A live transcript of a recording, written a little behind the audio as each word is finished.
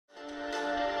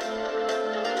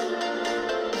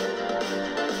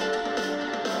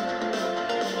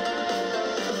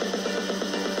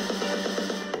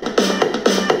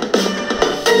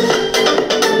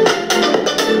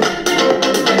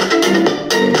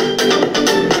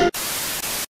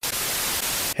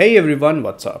Hey everyone,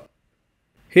 what's up?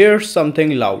 Here's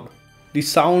something loud. The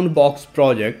Soundbox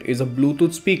project is a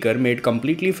Bluetooth speaker made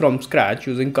completely from scratch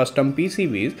using custom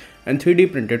PCBs and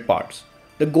 3D printed parts.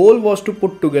 The goal was to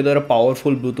put together a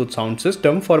powerful Bluetooth sound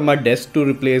system for my desk to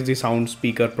replace the sound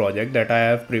speaker project that I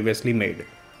have previously made.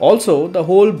 Also, the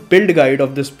whole build guide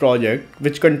of this project,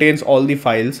 which contains all the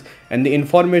files and the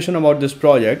information about this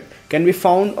project, can be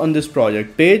found on this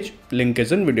project page. Link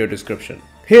is in video description.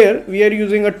 Here we are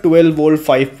using a 12 volt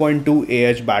 5.2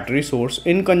 Ah battery source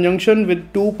in conjunction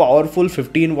with two powerful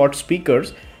 15 watt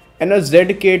speakers and a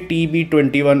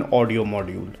ZK-TB21 audio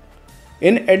module.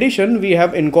 In addition, we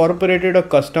have incorporated a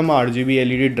custom RGB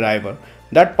LED driver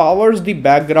that powers the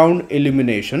background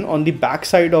illumination on the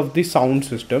backside of the sound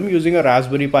system using a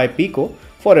Raspberry Pi Pico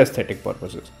for aesthetic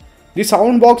purposes. The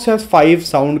Soundbox has 5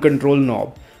 sound control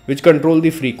knobs which control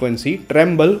the frequency,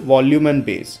 tremble, volume and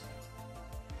bass.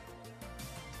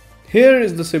 Here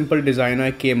is the simple design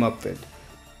I came up with.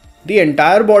 The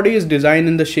entire body is designed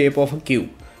in the shape of a cube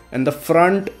and the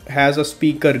front has a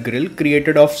speaker grill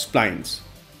created of splines.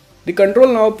 The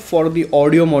control knob for the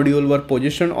audio module were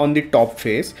positioned on the top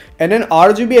face and an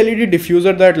RGB LED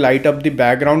diffuser that light up the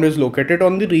background is located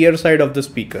on the rear side of the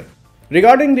speaker.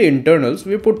 Regarding the internals,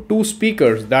 we put two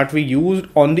speakers that we used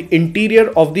on the interior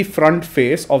of the front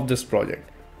face of this project.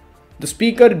 The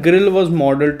speaker grill was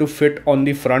modeled to fit on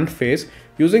the front face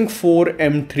using 4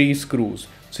 M3 screws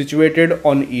situated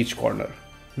on each corner.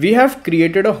 We have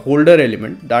created a holder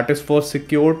element that is first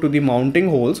secured to the mounting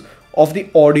holes of the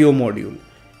audio module,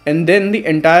 and then the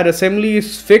entire assembly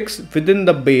is fixed within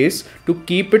the base to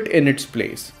keep it in its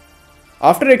place.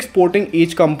 After exporting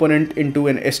each component into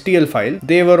an STL file,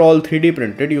 they were all 3D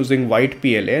printed using white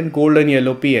PLA and gold and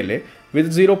yellow PLA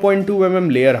with 0.2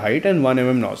 mm layer height and 1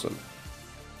 mm nozzle.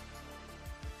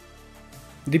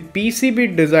 The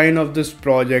PCB design of this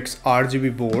project's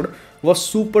RGB board was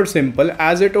super simple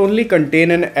as it only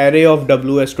contained an array of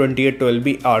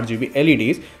WS2812B RGB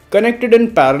LEDs connected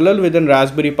in parallel with a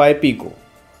Raspberry Pi Pico.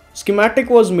 Schematic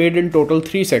was made in total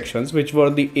 3 sections, which were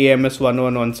the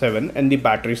AMS1117 and the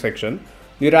battery section,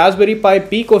 the Raspberry Pi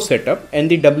Pico setup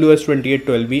and the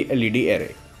WS2812B LED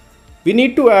array. We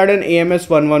need to add an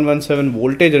AMS1117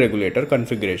 voltage regulator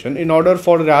configuration in order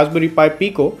for Raspberry Pi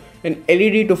Pico and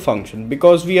LED to function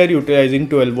because we are utilizing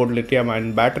 12 volt lithium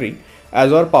ion battery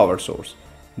as our power source.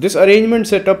 This arrangement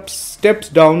setup steps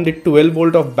down the 12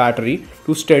 volt of battery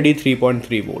to steady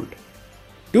 3.3 volt.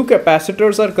 Two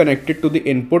capacitors are connected to the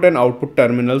input and output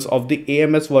terminals of the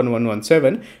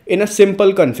AMS1117 in a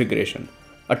simple configuration.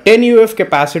 A 10 UF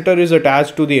capacitor is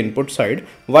attached to the input side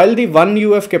while the 1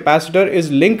 UF capacitor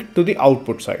is linked to the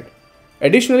output side.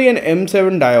 Additionally, an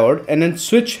M7 diode and a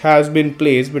switch has been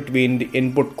placed between the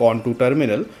input CON2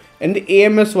 terminal and the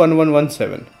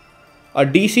AMS1117. A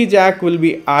DC jack will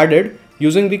be added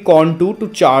using the CON2 to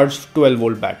charge 12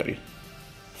 volt battery.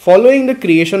 Following the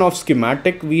creation of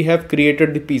schematic, we have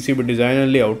created the PCB design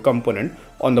and layout component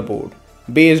on the board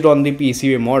based on the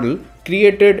PCB model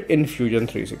created in Fusion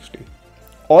 360.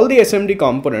 All the SMD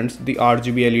components, the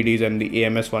RGB LEDs and the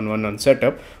AMS1117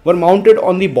 setup were mounted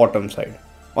on the bottom side.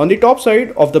 On the top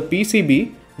side of the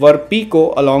PCB were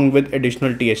Pico along with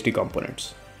additional THT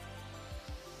components.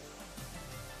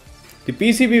 The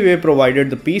PCBWay provided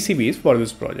the PCBs for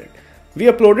this project. We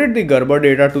uploaded the Gerber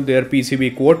data to their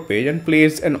PCB quote page and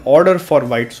placed an order for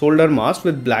white solder mask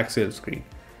with black silk screen.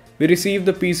 We received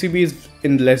the PCBs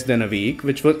in less than a week,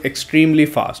 which was extremely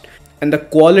fast, and the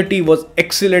quality was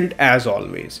excellent as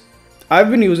always.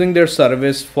 I've been using their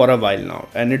service for a while now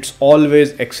and it's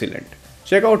always excellent.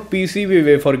 Check out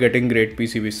PCBWay for getting great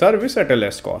PCB service at a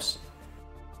less cost.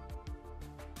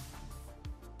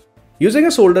 Using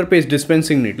a solder paste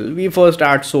dispensing needle, we first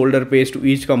add solder paste to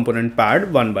each component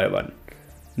pad one by one.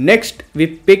 Next, we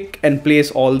pick and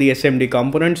place all the SMD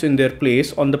components in their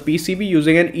place on the PCB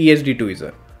using an ESD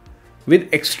tweezer.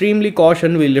 With extremely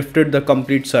caution, we lifted the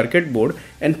complete circuit board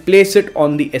and place it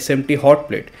on the SMT hot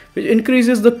plate, which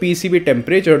increases the PCB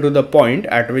temperature to the point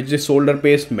at which the solder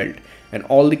paste melt, and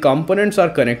all the components are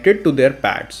connected to their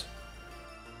pads.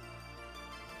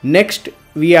 Next,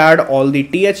 we add all the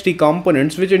THT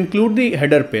components, which include the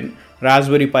header pin,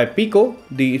 Raspberry Pi Pico,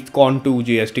 the CON2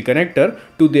 GST connector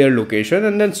to their location,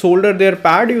 and then solder their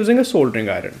pad using a soldering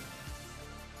iron.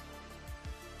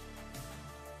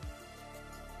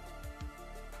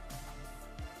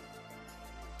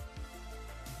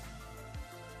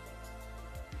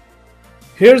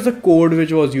 Here's the code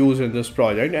which was used in this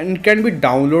project and it can be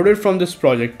downloaded from this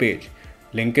project page.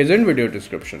 Link is in video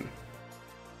description.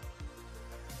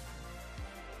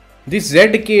 The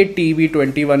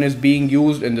ZK-TB21 is being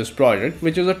used in this project,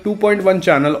 which is a 2.1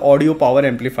 channel audio power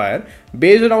amplifier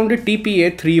based around the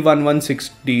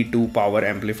TPA3116D2 power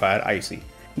amplifier IC.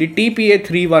 The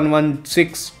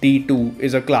TPA3116D2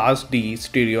 is a Class D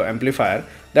stereo amplifier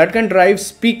that can drive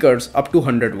speakers up to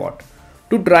 100 watt.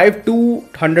 To drive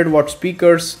 200 watt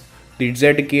speakers, the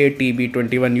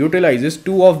ZK-TB21 utilizes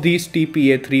two of these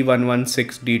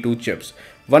TPA3116D2 chips,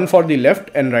 one for the left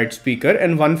and right speaker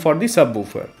and one for the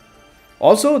subwoofer.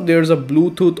 Also, there's a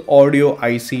Bluetooth audio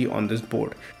IC on this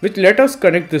board, which let us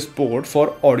connect this board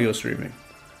for audio streaming.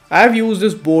 I have used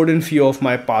this board in few of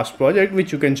my past projects,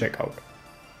 which you can check out.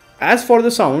 As for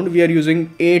the sound, we are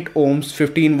using 8 ohms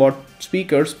 15 watt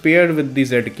speakers paired with the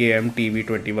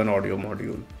ZK-TB21 audio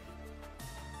module.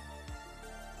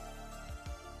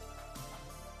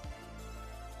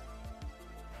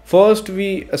 First,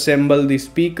 we assemble the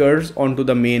speakers onto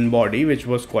the main body, which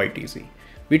was quite easy.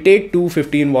 We take two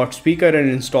 15 watt speakers and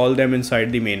install them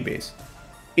inside the main base.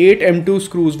 8 M2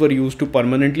 screws were used to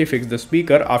permanently fix the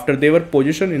speaker after they were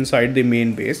positioned inside the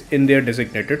main base in their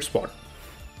designated spot.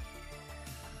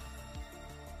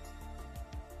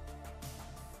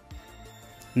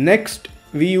 Next,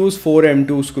 we use 4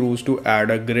 M2 screws to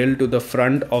add a grill to the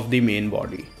front of the main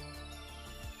body.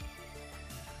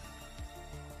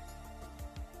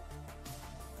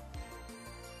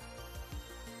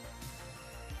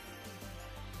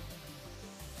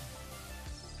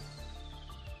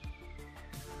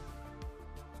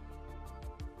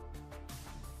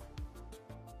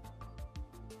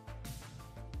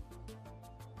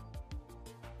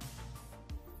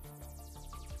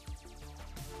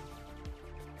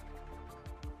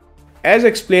 As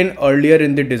explained earlier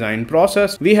in the design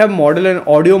process, we have modeled an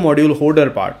audio module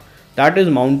holder part that is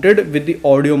mounted with the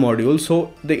audio module,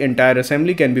 so the entire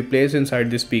assembly can be placed inside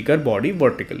the speaker body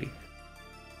vertically.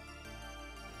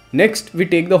 Next, we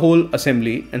take the whole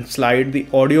assembly and slide the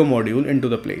audio module into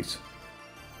the place.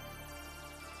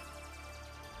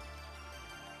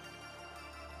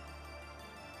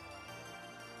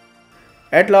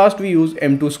 At last, we use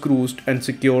M2 screws and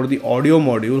secure the audio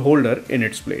module holder in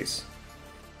its place.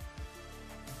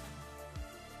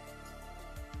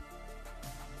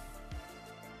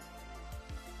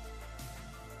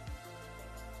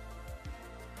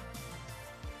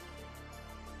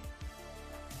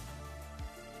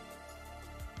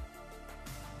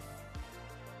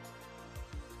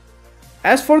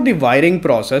 As for the wiring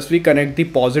process, we connect the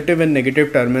positive and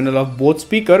negative terminal of both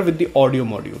speakers with the audio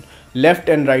module, left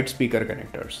and right speaker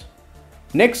connectors.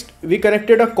 Next, we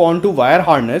connected a con to wire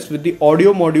harness with the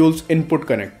audio module's input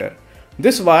connector.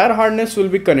 This wire harness will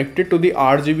be connected to the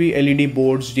RGB LED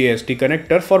board's JST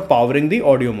connector for powering the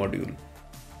audio module.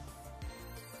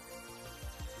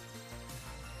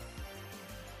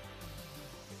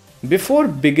 Before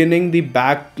beginning the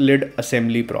back lid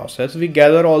assembly process, we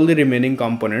gather all the remaining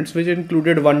components, which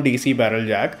included one DC barrel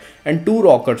jack and two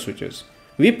rocker switches.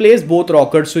 We place both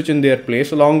rocker switch in their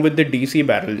place along with the DC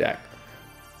barrel jack.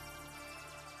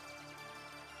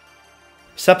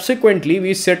 Subsequently,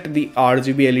 we set the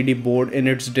RGB LED board in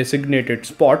its designated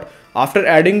spot after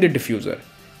adding the diffuser,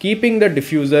 keeping the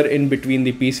diffuser in between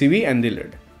the PCB and the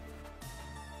lid.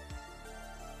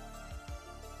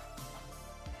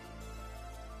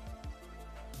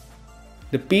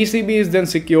 The PCB is then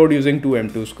secured using two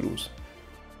M2 screws.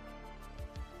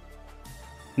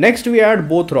 Next, we add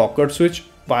both rocker switch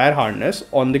wire harness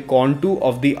on the contour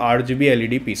of the RGB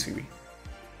LED PCB.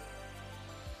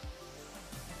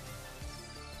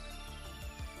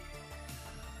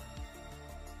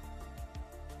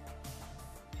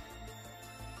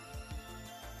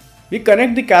 We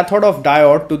connect the cathode of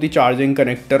diode to the charging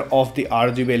connector of the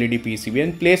RGB LED PCB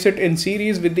and place it in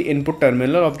series with the input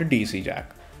terminal of the DC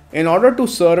jack. In order to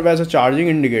serve as a charging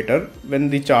indicator when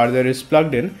the charger is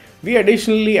plugged in, we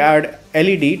additionally add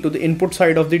LED to the input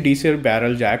side of the DC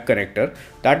barrel jack connector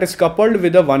that is coupled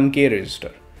with a 1K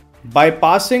resistor. By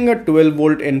passing a 12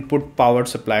 volt input power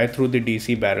supply through the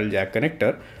DC barrel jack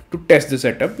connector to test the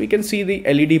setup, we can see the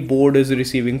LED board is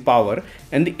receiving power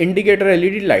and the indicator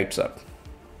LED lights up.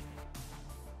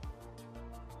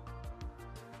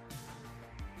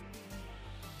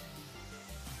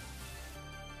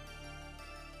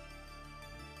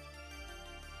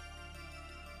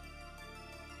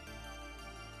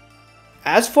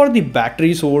 As for the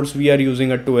battery source, we are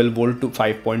using a 12 volt to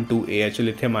 5.2 Ah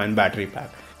lithium ion battery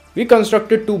pack. We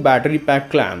constructed two battery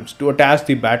pack clamps to attach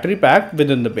the battery pack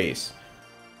within the base.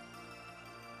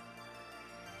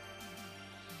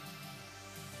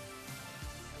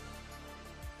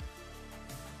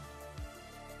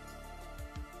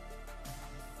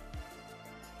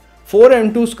 Four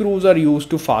M2 screws are used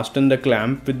to fasten the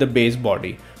clamp with the base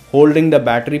body, holding the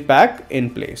battery pack in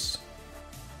place.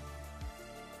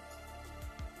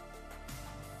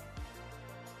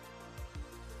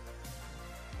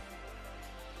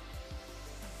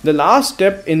 The last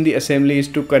step in the assembly is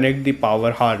to connect the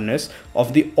power harness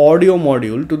of the audio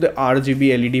module to the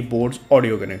RGB LED board's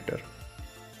audio connector.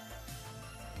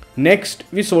 Next,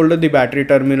 we solder the battery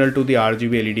terminal to the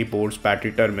RGB LED board's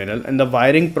battery terminal and the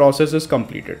wiring process is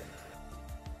completed.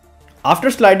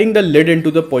 After sliding the lid into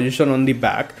the position on the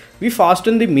back, we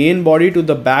fasten the main body to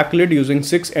the back lid using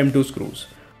 6 M2 screws.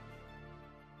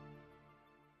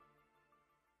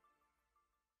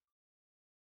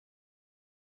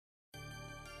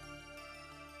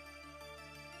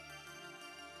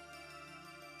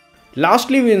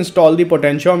 Lastly, we install the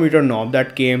potentiometer knob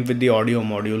that came with the audio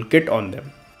module kit on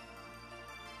them.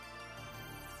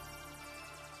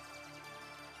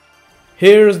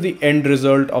 Here is the end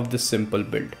result of this simple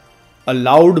build. A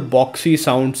loud boxy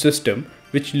sound system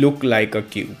which looked like a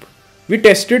cube. We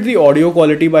tested the audio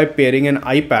quality by pairing an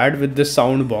iPad with this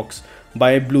sound box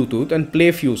by Bluetooth and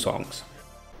play few songs.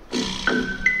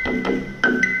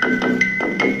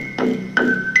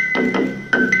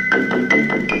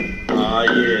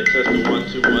 Yeah, test the 1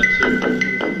 2 1 2.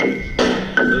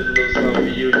 There's a little something for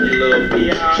you, you little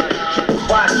behind.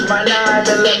 Watch my nine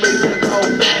and let me just go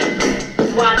bang.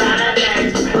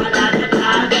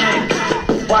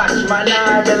 Watch my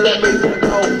nine and let me just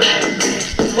go bang.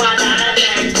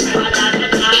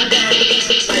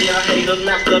 Say your haters,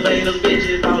 masturbators,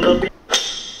 bitches, all the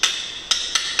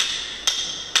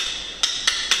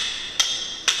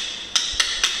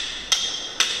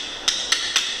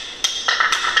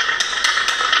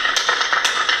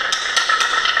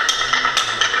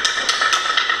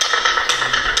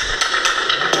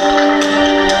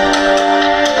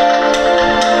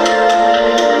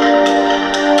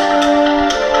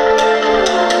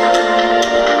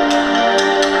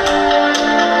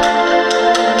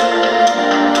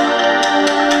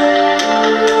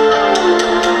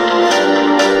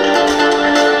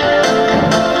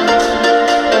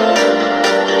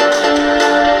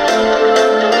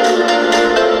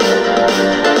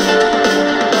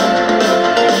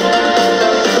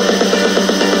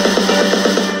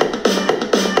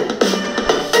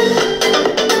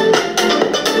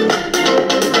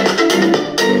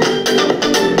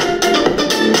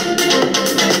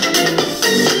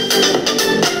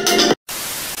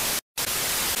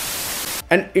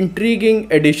An intriguing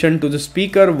addition to the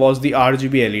speaker was the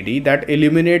RGB LED that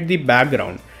illuminate the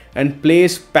background and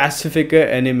plays Pacifica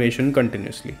animation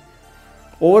continuously.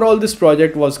 Overall, this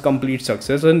project was complete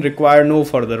success and required no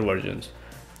further versions.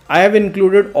 I have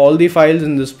included all the files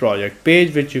in this project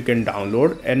page which you can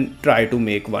download and try to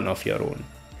make one of your own.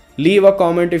 Leave a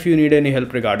comment if you need any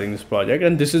help regarding this project,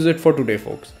 and this is it for today,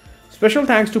 folks. Special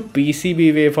thanks to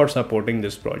PCBWay for supporting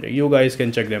this project. You guys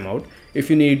can check them out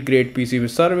if you need great PCB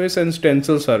service and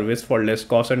stencil service for less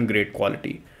cost and great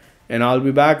quality. And I'll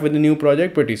be back with a new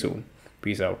project pretty soon.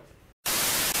 Peace out.